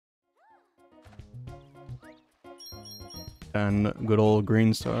10 good old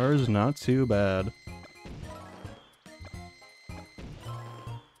green stars, not too bad.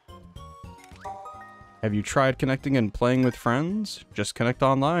 Have you tried connecting and playing with friends? Just connect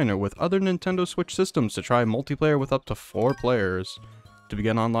online or with other Nintendo Switch systems to try multiplayer with up to 4 players. To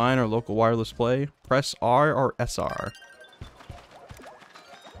begin online or local wireless play, press R or SR.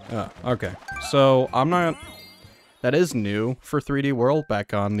 Okay. So, that is new for 3D World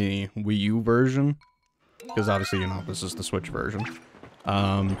back on the Wii U version. Because obviously, you know, this is the Switch version.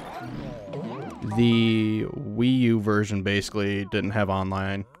 The Wii U version basically didn't have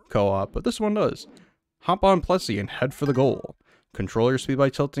online co-op, but this one does. Hop on Plessy and head for the goal. Control your speed by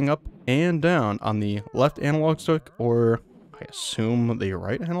tilting up and down on the left analog stick, or I assume the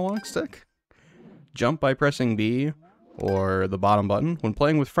right analog stick. Jump by pressing B, or the bottom button. When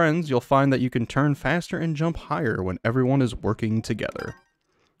playing with friends, you'll find that you can turn faster and jump higher when everyone is working together.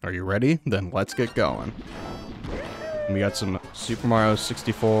 Are you ready? Then let's get going. And we got some Super Mario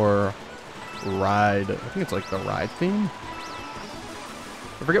 64 ride, I think it's like the ride theme?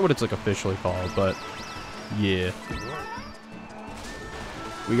 I forget what it's like officially called, but yeah.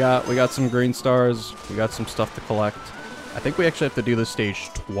 We got some green stars, we got some stuff to collect. I think we actually have to do this stage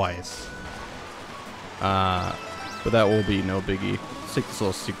twice. But that will be no biggie. Let's take this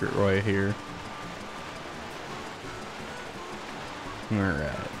little secret right here.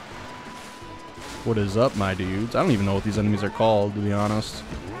 Alright. What is up, my dudes? I don't even know what these enemies are called, to be honest.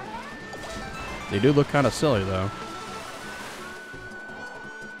 They do look kind of silly, though.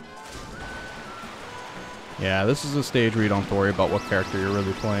 Yeah, this is a stage where you don't have to worry about what character you're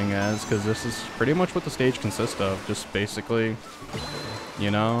really playing as, because this is pretty much what the stage consists of. Just basically,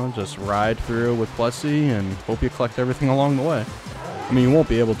 you know, just ride through with Plessy and hope you collect everything along the way. I mean, you won't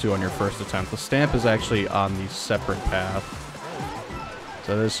be able to on your first attempt. The stamp is actually on the separate path.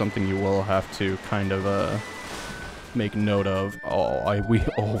 So that is something you will have to kind of make note of. Oh, we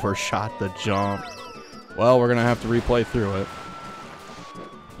overshot the jump. Well, we're going to have to replay through it.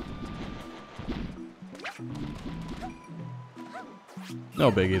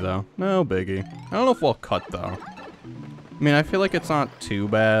 No biggie, though. No biggie. I don't know if we'll cut, though. I mean, I feel like it's not too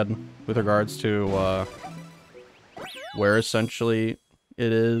bad with regards to where essentially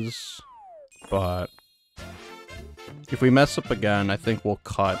it is. But if we mess up again, I think we'll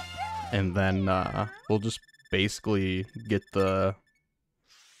cut. And then we'll just basically get the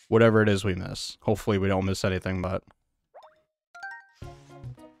whatever it is we miss. Hopefully we don't miss anything, but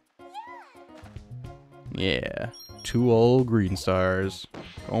yeah. 2 old green stars.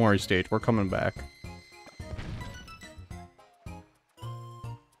 Don't worry, stage. We're coming back.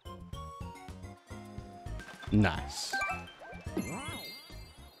 Nice.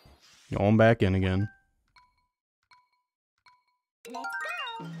 Going back in again.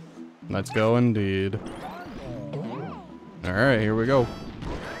 Let's go indeed. Alright, here we go.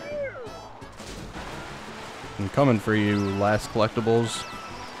 I'm coming for you, last collectibles.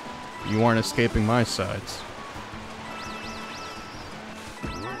 You aren't escaping my sights.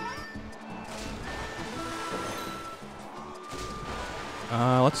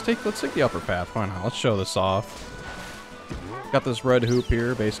 Let's take the upper path. Why not? Let's show this off. Got this red hoop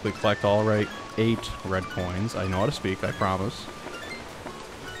here. Basically, collect all 8 red coins. I know how to speak. I promise.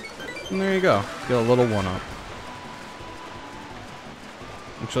 And there you go. Get a little 1-up.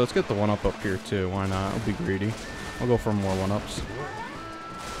 Actually, let's get the 1-up up here too. Why not? I'll be greedy. I'll go for more 1-ups.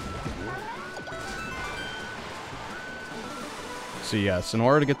 So yes, in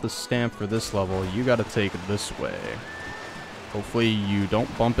order to get the stamp for this level, you gotta take it this way. Hopefully you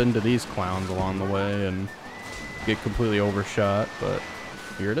don't bump into these clowns along the way and get completely overshot, but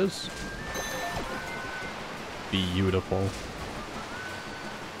here it is. Beautiful.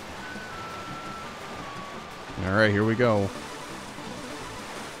 Alright, here we go.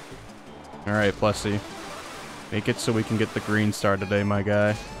 Alright, Plessy. Make it so we can get the green star today, my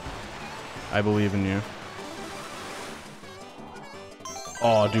guy. I believe in you.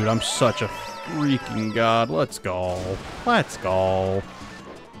 Oh, dude, I'm such a freaking god. Let's go. Let's go.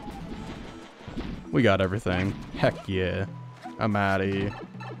 We got everything. Heck yeah. I'm outta here.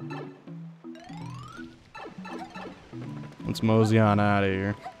 Let's mosey on out of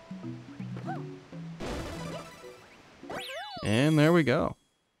here. And there we go.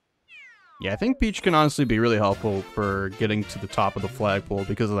 Yeah, I think Peach can honestly be really helpful for getting to the top of the flagpole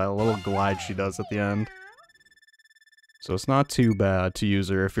because of that little glide she does at the end. So it's not too bad to use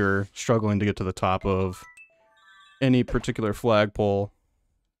her if you're struggling to get to the top of any particular flagpole.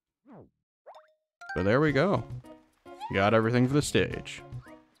 But there we go. Got everything for the stage.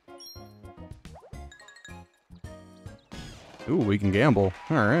 Ooh, we can gamble.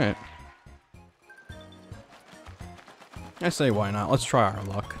 Alright. I say why not? Let's try our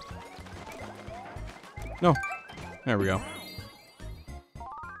luck. No. There we go.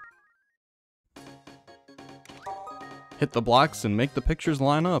 Hit the blocks and make the pictures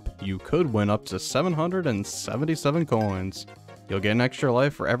line up. You could win up to 777 coins. You'll get an extra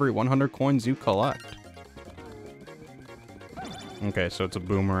life for every 100 coins you collect. Okay, so it's a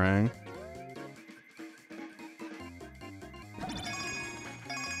boomerang.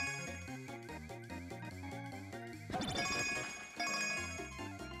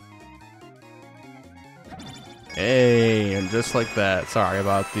 Hey, and just like that. Sorry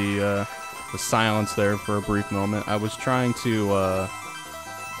about the silence there for a brief moment. I was trying to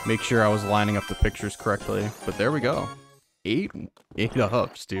make sure I was lining up the pictures correctly, but there we go. Eight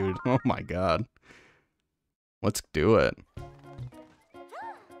ups, dude. Oh my god. Let's do it.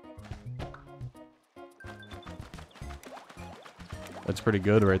 That's pretty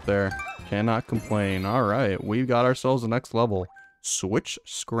good right there. Cannot complain. Alright, we got ourselves the next level. Switch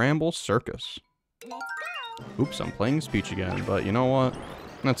Scramble Circus. Oops, I'm playing speech again, but you know what?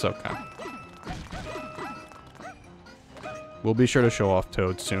 That's okay. We'll be sure to show off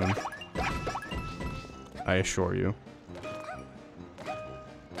Toad soon. I assure you.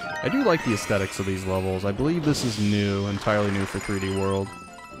 I do like the aesthetics of these levels. I believe this is new, entirely new for 3D World.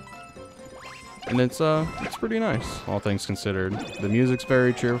 And it's pretty nice, all things considered. The music's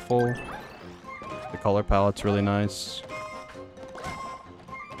very cheerful. The color palette's really nice.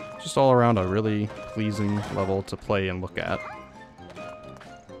 Just all around a really pleasing level to play and look at.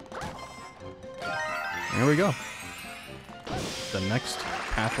 There we go. The next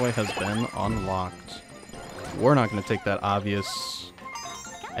pathway has been unlocked. We're not going to take that obvious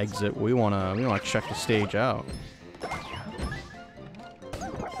exit. We wanna check the stage out.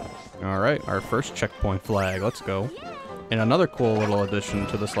 All right, our first checkpoint flag. Let's go. And another cool little addition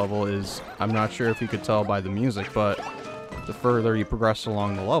to this level is, I'm not sure if you could tell by the music, but the further you progress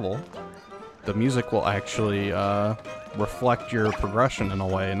along the level, the music will actually reflect your progression in a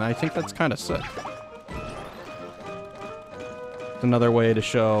way, and I think that's kind of sick. It's another way to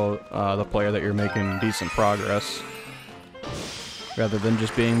show the player that you're making decent progress, rather than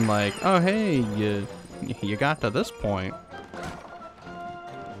just being like, oh hey, you got to this point.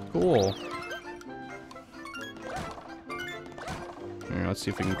 Cool. Here, let's see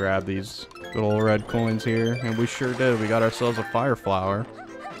if we can grab these little red coins here, and we sure did. We got ourselves a fire flower.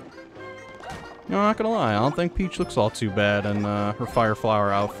 You know, I'm not gonna lie, I don't think Peach looks all too bad in her fire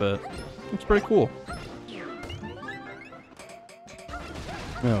flower outfit. It's pretty cool.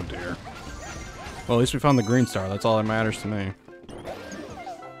 Oh dear. Well, at least we found the green star. That's all that matters to me.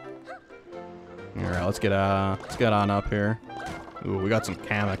 All right, let's get on up here. Ooh, we got some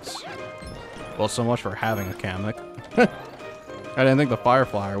Kameks. Well, so much for having a Kamek. I didn't think the fire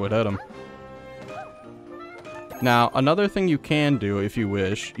flower would hit him. Now, another thing you can do, if you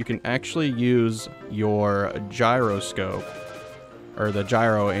wish, you can actually use your gyroscope, or the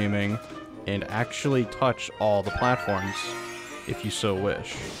gyro aiming, and actually touch all the platforms, if you so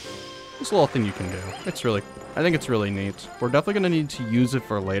wish. It's a little thing you can do. I think it's really neat. We're definitely going to need to use it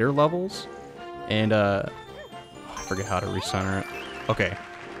for later levels, and, I forget how to recenter it. Okay,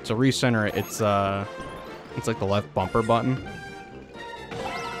 so recenter it, it's like the left bumper button.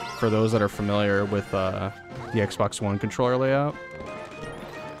 For those that are familiar with, the Xbox One controller layout.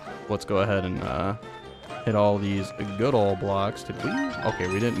 Let's go ahead and hit all these good old blocks. Did we? Okay,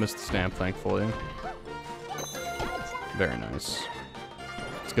 we didn't miss the stamp, thankfully. Very nice.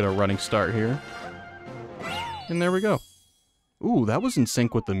 Let's get a running start here. And there we go. Ooh, that was in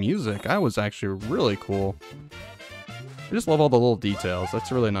sync with the music. That was actually really cool. I just love all the little details.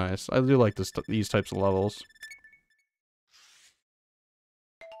 That's really nice. I do like these types of levels.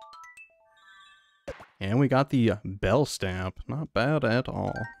 And we got the bell stamp. Not bad at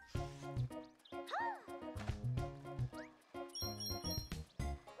all.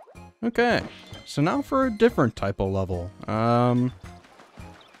 Okay, so now for a different type of level.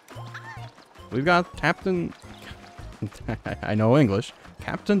 We've got Captain... I know English.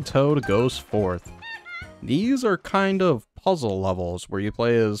 Captain Toad Goes Forth. These are kind of puzzle levels where you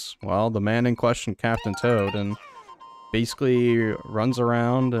play as, well, the man in question, Captain Toad, and basically runs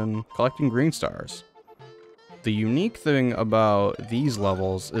around and collecting green stars. The unique thing about these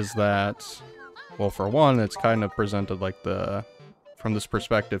levels is that, well, for one, it's kind of presented like from this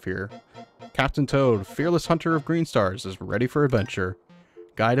perspective here. Captain Toad, fearless hunter of green stars, is ready for adventure.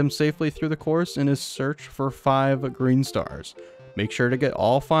 Guide him safely through the course in his search for 5 green stars. Make sure to get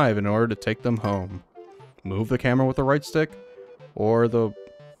all 5 in order to take them home. Move the camera with the right stick, or the...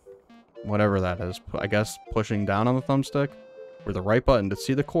 whatever that is. I guess pushing down on the thumbstick, or the right button to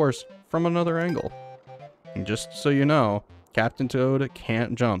see the course from another angle. And just so you know, Captain Toad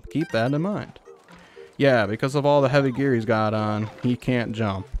can't jump. Keep that in mind. Yeah, because of all the heavy gear he's got on, he can't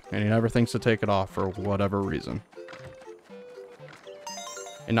jump, and he never thinks to take it off for whatever reason.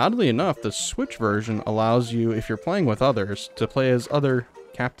 And oddly enough, the Switch version allows you, if you're playing with others, to play as other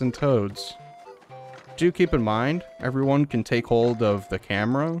Captain Toads. Do keep in mind, everyone can take hold of the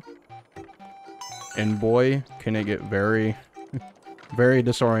camera, and boy, can it get very, very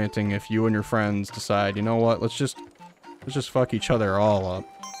disorienting if you and your friends decide, you know what, let's just fuck each other all up.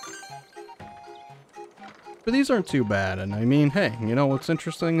 But these aren't too bad, and I mean, hey, you know what's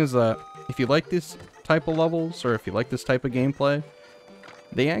interesting is that if you like this type of levels, or if you like this type of gameplay,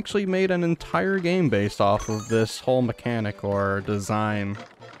 they actually made an entire game based off of this whole mechanic or design.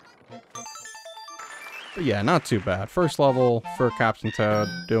 But yeah, not too bad. First level for Captain Toad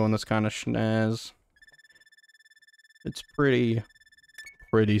doing this kind of schnaz. It's pretty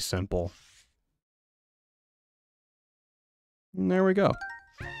simple. And there we go.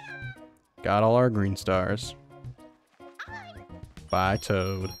 Got all our green stars. Bye,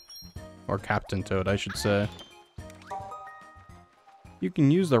 Toad. Or Captain Toad, I should say. You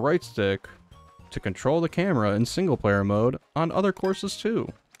can use the right stick to control the camera in single player mode on other courses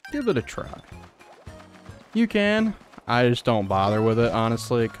too. Give it a try. You can. I just don't bother with it,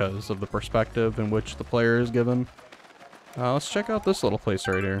 honestly, because of the perspective in which the player is given. Let's check out this little place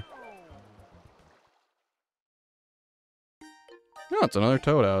right here. Oh, it's another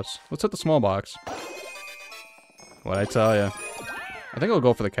Toad house. Let's hit the small box. What'd I tell ya? I think I'll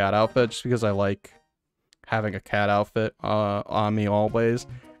go for the cat outfit just because I like having a cat outfit on me always.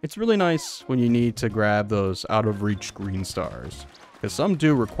 It's really nice when you need to grab those out of reach green stars, because some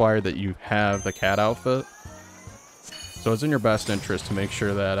do require that you have the cat outfit. So it's in your best interest to make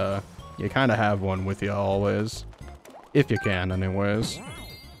sure that you kind of have one with you always. If you can, anyways.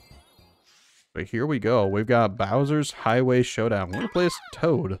 But here we go. We've got Bowser's Highway Showdown. We're going to play as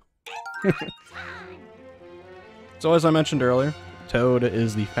Toad. So as I mentioned earlier, Toad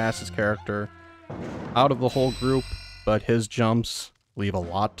is the fastest character out of the whole group, but his jumps leave a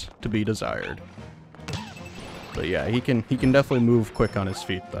lot to be desired. But yeah, he can definitely move quick on his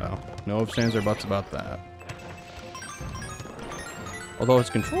feet though. No ifs, ands, or buts about that. Although his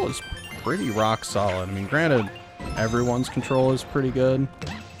control is pretty rock solid. I mean, granted, everyone's control is pretty good.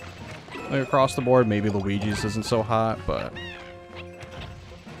 Like across the board, maybe Luigi's isn't so hot, but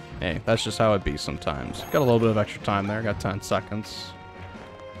hey, that's just how it be sometimes. Got a little bit of extra time there, got 10 seconds.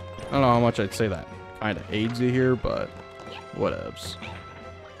 I don't know how much I'd say that kind of aids you here, but whatevs.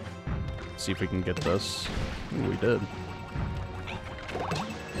 Let's see if we can get this. Ooh, we did.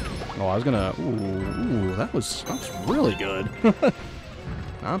 Oh, I was gonna... Ooh, that was really good.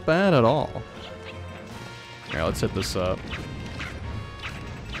 Not bad at all. Here, let's hit this up.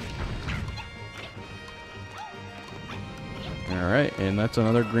 Alright, and that's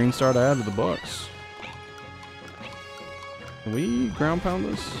another green star to add to the books. Can we ground pound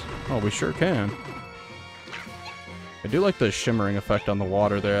this? Oh, we sure can. I do like the shimmering effect on the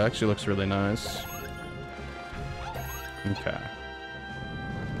water there. It actually looks really nice. Okay.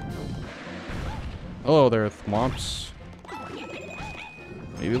 Hello there, Thwomps.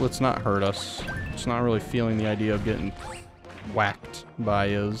 Maybe let's not hurt us. Just not really feeling the idea of getting whacked by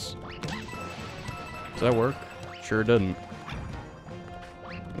his. Does that work? Sure didn't.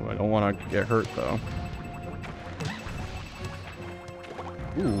 Ooh, I don't want to get hurt though.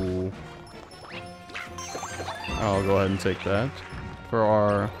 Ooh. I'll go ahead and take that for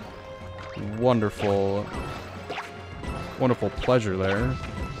our wonderful pleasure there.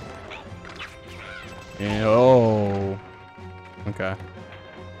 And oh, okay.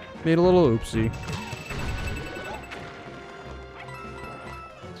 Made a little oopsie.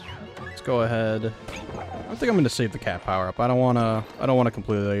 Let's go ahead. I think I'm gonna save the cat power up. I don't wanna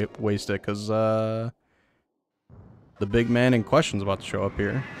completely waste it because the big man in question's about to show up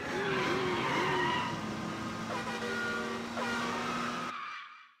here.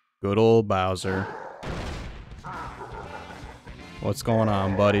 Good old Bowser. What's going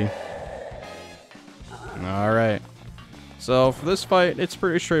on, buddy? Alright. So, for this fight, it's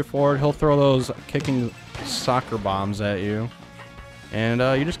pretty straightforward. He'll throw those kicking soccer bombs at you. And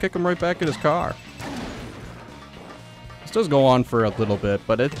you just kick him right back at his car. This does go on for a little bit,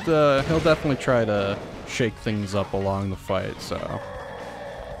 but he'll definitely try to shake things up along the fight, so...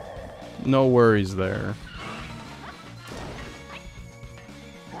 no worries there.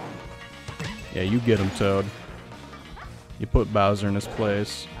 Yeah, you get him, Toad. You put Bowser in his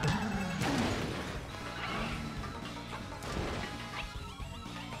place.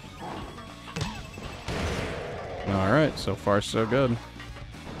 Alright, so far so good.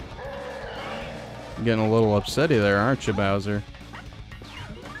 Getting a little upsetty there, aren't you, Bowser?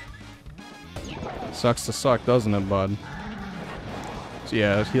 Sucks to suck, doesn't it, bud? So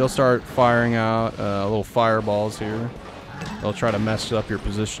yeah, he'll start firing out little fireballs here. They'll try to mess up your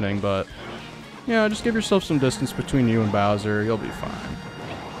positioning, but yeah, just give yourself some distance between you and Bowser. You'll be fine.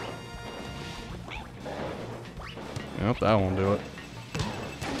 Nope, that won't do it.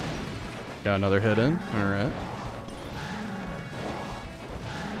 Got another hit in. Alright.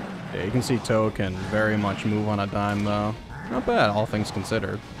 Yeah, you can see Toad can very much move on a dime, though. Not bad, all things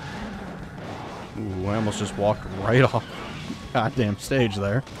considered. Ooh, I almost just walked right off the goddamn stage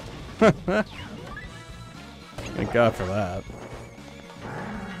there. Thank God for that.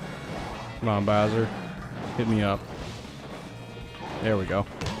 Come on, Bowser. Hit me up. There we go.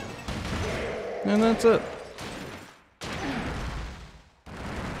 And that's it.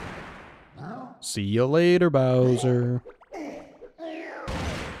 See you later, Bowser.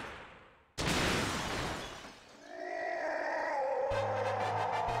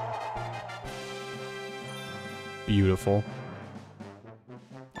 Beautiful.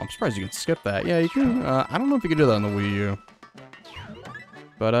 I'm surprised you can skip that. Yeah, you can. I don't know if you can do that on the Wii U.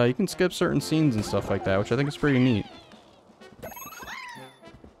 But you can skip certain scenes and stuff like that, which I think is pretty neat.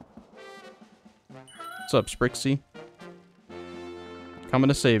 What's up, Sprixie? Coming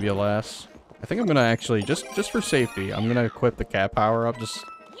to save you, lass. I think I'm gonna actually, just for safety, I'm gonna equip the cat power up, just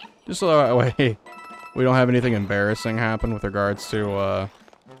so that way we don't have anything embarrassing happen with regards to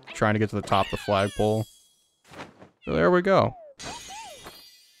trying to get to the top of the flagpole. So there we go.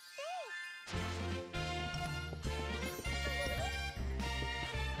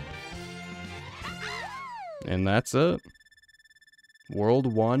 And that's it.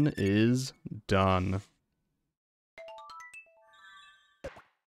 World 1 is done.